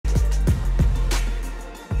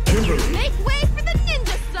Kimberly. Make way for the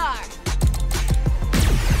Ninja Star!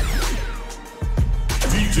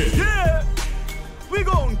 DJ. Yeah! We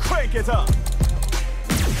gon' crank it up!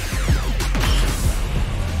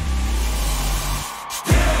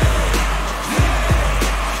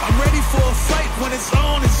 I'm ready for a fight when it's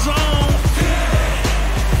on, it's on.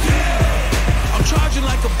 I'm charging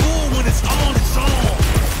like a bull when it's on, it's on.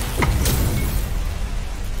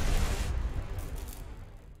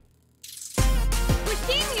 We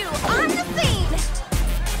see you on the scene!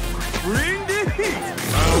 Bring the heat!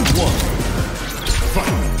 Round one.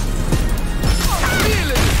 Fight.